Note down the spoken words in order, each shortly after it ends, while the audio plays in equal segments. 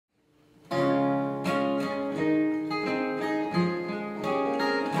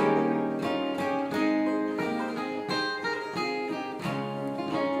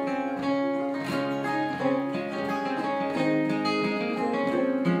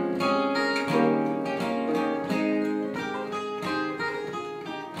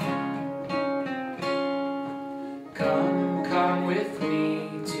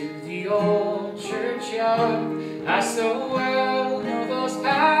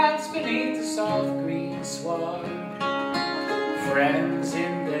friends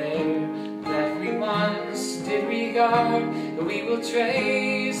in there that we once did regard. We will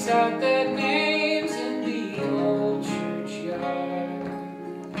trace out their names in the old churchyard.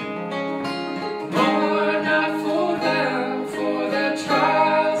 Mourn not for them, for their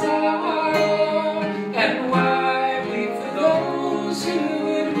trials are our own, and why weep for those who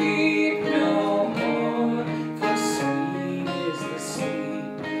would weep no more. For sweet is the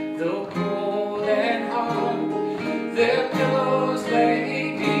sleep, though cold and hard, their pillows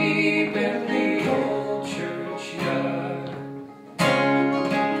lay deep in the old churchyard.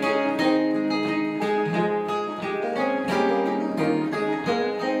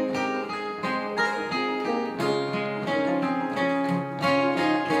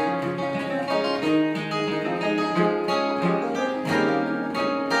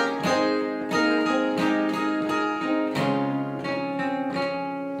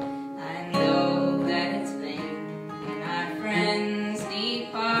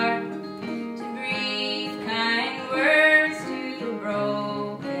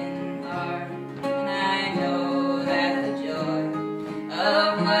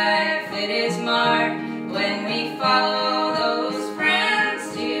 Of life it is marked